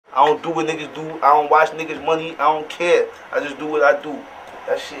I don't do what niggas do. I don't watch niggas' money. I don't care. I just do what I do.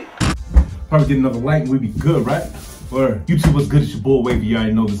 That shit. Probably get another like and we be good, right? Word. YouTube, what's good? It's your boy Wavy. You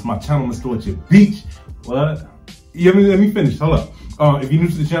already know this is my channel. I'm still at your beach. What? Yeah, let me finish. Hold up. If you're new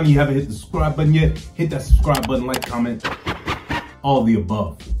to the channel, you haven't hit the subscribe button yet, hit that subscribe button, like, comment, all the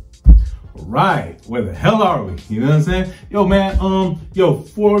above. Right, where the hell are we? You know what I'm saying? Yo, man,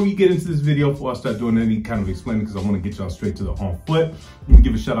 before we get into this video, before I start doing any kind of explaining, because I want to get y'all straight to the on foot, let me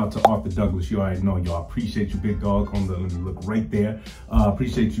give a shout out to Arthur Douglas. You already know, y'all. Appreciate you, big dog. Let me look right there.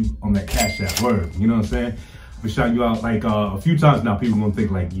 Appreciate you on that Cash App. Word. You know what I'm saying? I've been shouting you out like a few times now. People gonna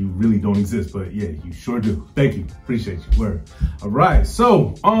think like you really don't exist, but yeah, you sure do. Thank you. Appreciate you. Word. All right.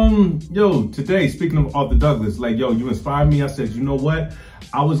 So, today, speaking of Arthur Douglas, like, you inspired me. I said, you know what?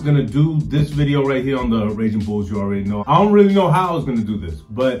 I was gonna do this video right here on the Raging Bulls. You already know. I don't really know how I was gonna do this,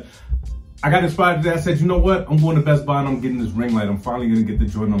 but I got inspired today. I said, you know what? I'm going to Best Buy and I'm getting this ring light. I'm finally gonna get the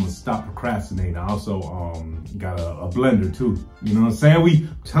joint. I'm gonna stop procrastinating. I also got a blender too. You know what I'm saying? We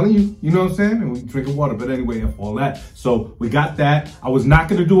telling you, you know what I'm saying? And we drinking water. But anyway, for all that. So we got that. I was not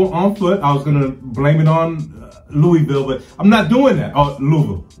gonna do it on foot. I was gonna blame it on Louisville, but I'm not doing that. Oh,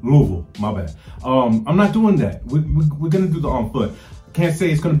 Louisville, my bad. I'm not doing that. We're gonna do the on foot. Can't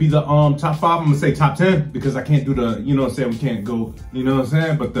say it's gonna be the top 5. I'm gonna say top 10 because I can't do the, you know what I'm saying, we can't go, you know what I'm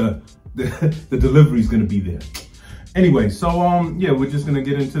saying, but the delivery is gonna be there. Anyway, so yeah, we're just gonna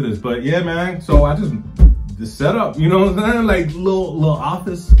get into this. But yeah, man, so I just the setup, you know what I'm saying, like little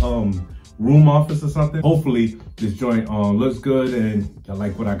office, room office or something. Hopefully this joint looks good and I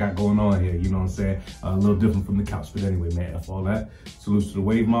like what I got going on here, you know what I'm saying? A little different from the couch, but anyway, man, for all that, salutes to the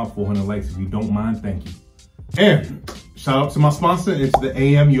Wave Mob, 400 likes if you don't mind, thank you. And shout out to my sponsor, it's the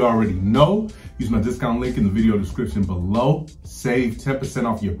AM, you already know. Use my discount link in the video description below. Save 10%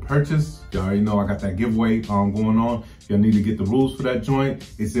 off your purchase. You already know I got that giveaway going on. If y'all need to get the rules for that joint,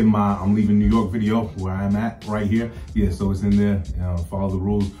 it's in my I'm Leaving New York video where I'm at right here. Yeah, so it's in there. Follow the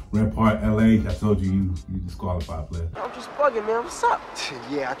rules. Rampart LA, I told you disqualified, player. I'm just bugging, man. What's up?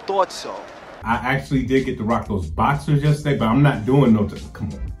 Yeah, I thought so. I actually did get to rock those boxers yesterday, but I'm not doing no,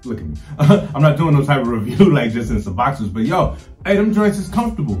 come on, look at me. I'm not doing no type of review like just in some boxers, but yo, hey, them joints is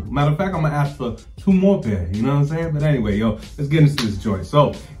comfortable. Matter of fact, I'm gonna ask for 2 more pairs, you know what I'm saying? But anyway, let's get into this joint.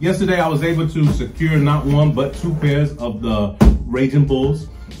 So yesterday I was able to secure not 1, but 2 pairs of the Raging Bulls.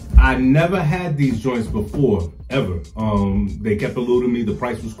 I never had these joints before, ever. They kept eluding me, the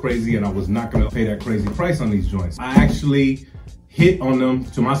price was crazy, and I was not gonna pay that crazy price on these joints. I actually hit on them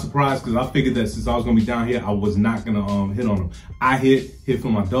to my surprise because I figured that since I was gonna be down here, I was not gonna hit on them. I hit for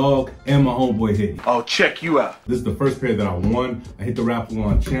my dog and my homeboy hit. Oh, check you out. This is the first pair that I won. I hit the raffle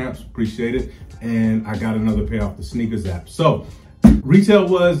on Champs, appreciate it. And I got another pair off the sneakers app. So retail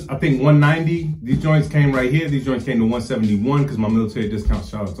was, I think, $190. These joints came right here. These joints came to $171 because my military discount.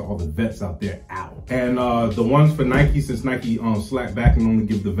 Shout out to all the vets out there. Ow. And the ones for Nike, since Nike slacked back and only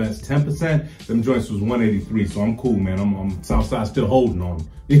give the vets 10%, them joints was $183. So I'm cool, man. I'm Southside still holding on them.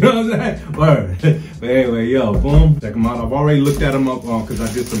 You know what I'm saying? Word. But anyway, boom. Check them out. I've already looked at them up because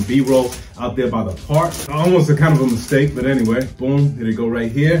I did some B-roll out there by the park. Almost a kind of a mistake, but anyway, boom. Here they go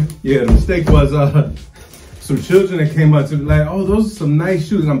right here. Yeah, the mistake was some children that came up to me like, oh, those are some nice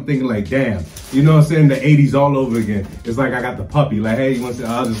shoes. And I'm thinking like, damn, you know what I'm saying? The 80s all over again. It's like I got the puppy. Like, hey, you want to say,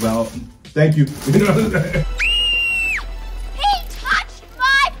 I'll just like, oh, thank you. You know what I'm saying? He touched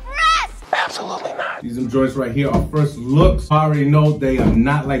my breast! Absolutely not. These joints right here are first looks. I already know they are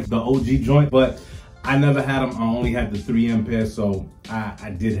not like the OG joint, but I never had them. I only had the 3M pair, so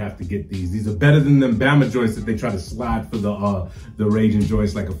I did have to get these. These are better than them Bama joints that they try to slide for the Raging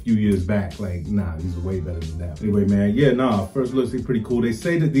joints like a few years back. Like, nah, these are way better than that. Anyway, man, yeah, nah, first looks are pretty cool. They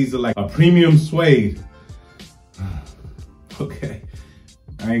say that these are like a premium suede. Okay.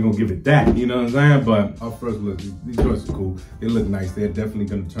 I ain't gonna give it that, you know what I'm saying? But our first look, these joints are cool. They look nice. They're definitely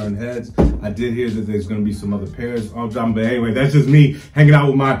gonna turn heads. I did hear that there's gonna be some other pairs on them, but anyway, that's just me hanging out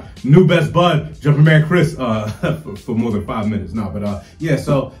with my new best bud, Jumping Man Chris, for more than 5 minutes now. But yeah,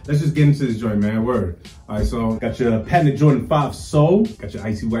 so let's just get into this joint, man. Word. All right, so got your patented Jordan 5 sole. Got your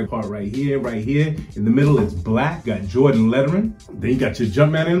icy white part right here, right here. In the middle, it's black. Got Jordan lettering. Then you got your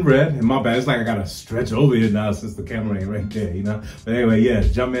Jumpman in red. And my bad, it's like I gotta stretch over here now since the camera ain't right there, you know? But anyway, yeah,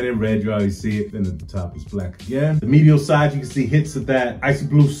 Jumpman in red, you already see it. Then at the top is black again. The medial side, you can see hits of that icy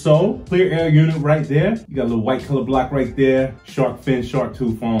blue sole. Clear air unit right there. You got a little white color block right there. Shark fin, shark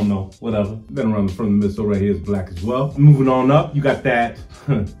tooth, I don't know, whatever. Then around the front of the midsole right here is black as well. Moving on up, you got that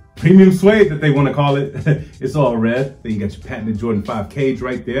premium suede that they want to call it. It's all red. Then you got your patented Jordan 5 cage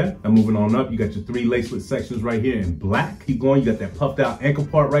right there. Now moving on up, you got your 3 lacelet sections right here in black. Keep going, you got that puffed out ankle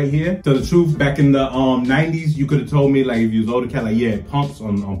part right here. Tell the truth, back in the 90s, you could have told me, like, if you was older cat, like, yeah, it pumps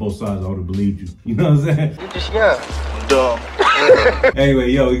on both sides, I would have believed you. You know what I'm saying? You just, yeah. Dumb.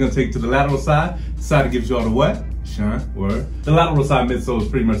 Anyway, yo, we're gonna take it to the lateral side. The side that gives you all the what? Shine, word. The lateral side midsole is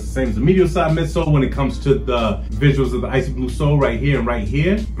pretty much the same as the medial side midsole when it comes to the visuals of the icy blue sole right here and right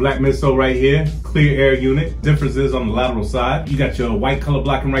here. Black midsole right here, clear air unit. Differences on the lateral side. You got your white color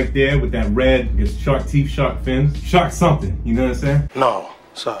blocking right there with that red, it's shark teeth, shark fins, shark something, you know what I'm saying? No,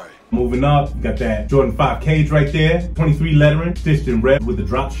 sorry. Moving up, you got that Jordan 5 cage right there. 23 lettering, stitched in red with the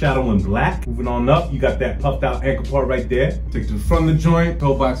drop shadow in black. Moving on up, you got that puffed out ankle part right there. Take it to the front of the joint.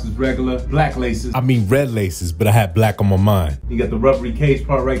 Toe box is regular, black laces. I mean red laces, but I had black on my mind. You got the rubbery cage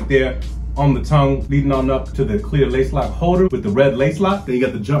part right there on the tongue, leading on up to the clear lace lock holder with the red lace lock. Then you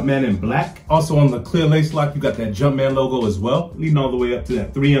got the Jumpman in black. Also on the clear lace lock, you got that Jumpman logo as well, leading all the way up to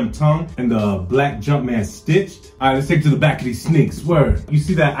that 3M tongue and the black Jumpman stitched. All right, let's take it to the back of these sneaks. Word. You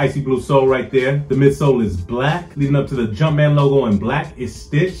see that icy blue sole right there? The midsole is black, leading up to the Jumpman logo in black. It's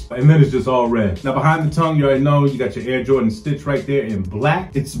stitched, and then it's just all red. Now behind the tongue, you already know, you got your Air Jordan stitch right there in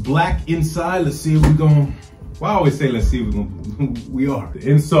black. It's black inside. Let's see if we're going. Well, I always say, let's see if we are. The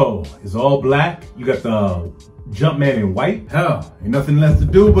insole is all black. You got the Jumpman in white. Hell, ain't nothing left to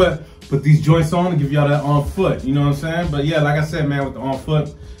do but put these joints on and give y'all that on foot. You know what I'm saying? But yeah, like I said, man, with the on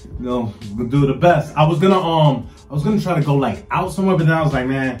foot, you know, we're gonna do the best. I was gonna try to go like out somewhere, but then I was like,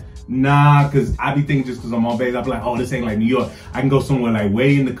 man, nah, cause I be thinking just cause I'm on base, I be like, oh, this ain't like New York. I can go somewhere like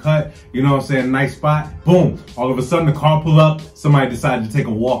way in the cut, you know what I'm saying, nice spot, boom. All of a sudden the car pull up, somebody decided to take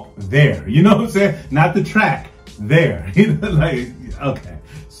a walk there. You know what I'm saying? Not the track, there. You know, like, okay.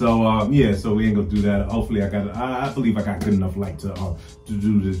 So yeah, so we ain't gonna do that. Hopefully I believe I got good enough light to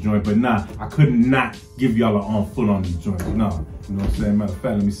do this joint, but nah, I could not give y'all an on foot on these joints. Nah, you know what I'm saying? Matter of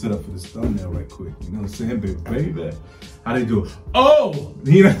fact, let me set up for this thumbnail right quick. You know what I'm saying, baby? How they do it? Oh,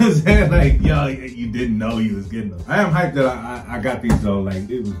 you know what I'm saying? Like, yo, you didn't know you was getting them. I am hyped that I got these though, like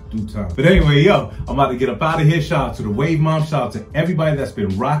it was due time. But anyway, yo, I'm about to get up out of here. Shout out to the Wave Mom, shout out to everybody that's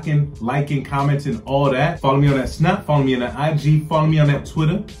been rocking, liking, commenting, all that. Follow me on that Snap, follow me on that IG, follow me on that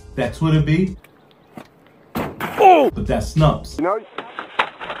Twitter B. Oh! But that's Snups. You know?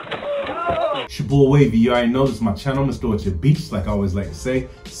 It's your boy Wavy, you already know this is my channel, Mr. At Your Beach, like I always like to say.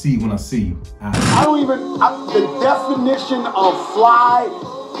 See you when I see you. The definition of fly,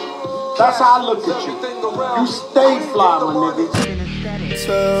 that's how I look at you. You stay fly, my nigga.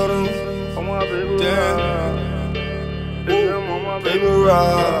 Tell them, I'm on paper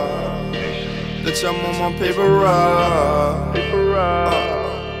rock. Bitch, I'm on my paper rock.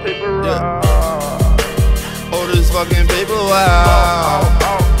 Yeah. Oh, this fucking paper wow.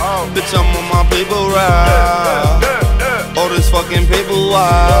 Bitch, I'm on my paper route. Oh, this fucking paper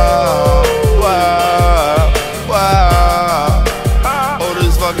wow. Wow, wow. Oh,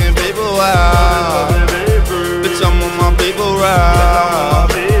 this fucking paper wow. Bitch, I'm on my paper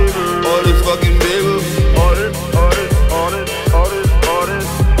route. Oh, this fucking paper.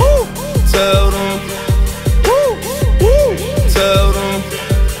 Woo. Tell them. Woo. Woo. Tell them.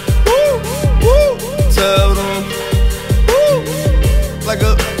 Woo. Woo. Tell them. Woo. Like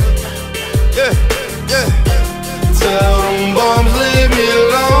a. Yeah. Tell them bums leave me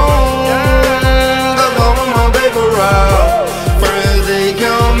alone. Cause I'm on my paper route. Friends they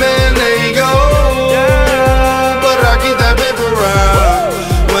come and they go, but I keep that paper route.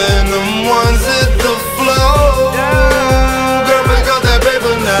 When them ones hit the floor, girl, pick up that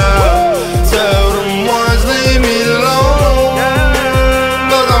paper now. Tell them ones leave me alone.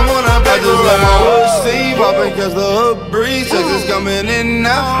 Cause I'm on a paper route. See, poppin' cause the hood breeze. Sex is coming in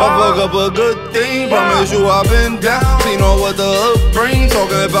now. I fuck up a good thing. Promise you I've been down. Seen all what the hood brings.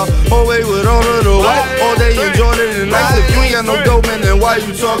 Talking about whole way with all of the walk. All day enjoying it and nights. If you ain't got no dope, man, then why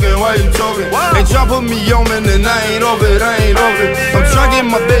you talking? Ain't tryna put me on, man, then I ain't off it. I'm tryna get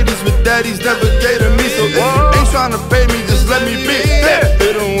my babies with daddies, never gave to me. So if you ain't tryna pay me, just let me be.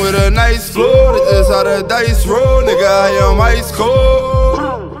 Hit them with a nice floor. This is how the dice roll. Nigga, I am ice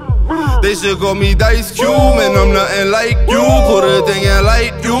cold. They should call me Dice Cube, and I'm nothing like you. Put a thing in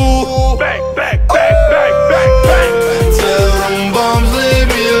like you. Back. Tell them bums leave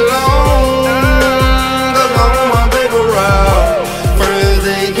me alone. Cause I'm on my paper route. Friends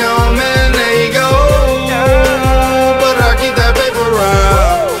they come and they go, but I keep that paper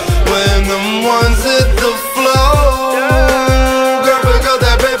route. When them ones hit the floor, girl, pick up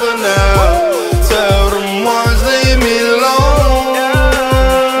that paper now. Tell them ones leave me alone.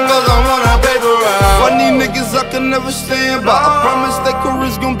 Cause I'm on a paper route. Funny niggas I can never stand by. I promise that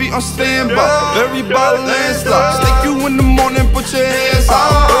career's gonna be on standby. Very ball landslide. Stick you in the morning, put your hands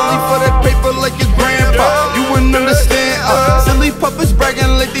out. Early for that paper like your grandpa. You wouldn't understand. Silly puppets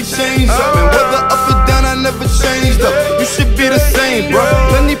bragging like they changed up. And whether up or down, I never changed up. You should be the same, bro.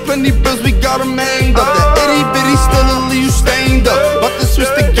 Plenty bills, we got them hanged up. That itty bitty still leave you stained up. About to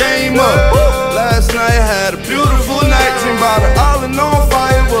switch the game up. Last night I had a beautiful night. Dream about an island on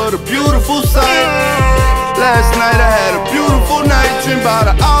fire. What a beautiful sight. Last night I had a beautiful night. Dream about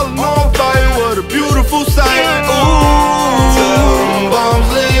an island on fire. What a beautiful sight. Ooh, bombs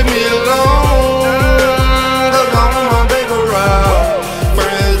leave me alone. The bomb on my baby ride.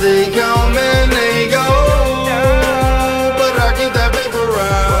 Friends they come and they go, but I keep that paper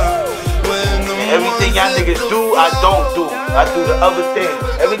ride. Everything y'all niggas do, I don't do. I do the other thing.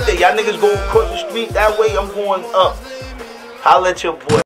 Everything y'all niggas go across the street that way, I'm going up. Holla at your boy.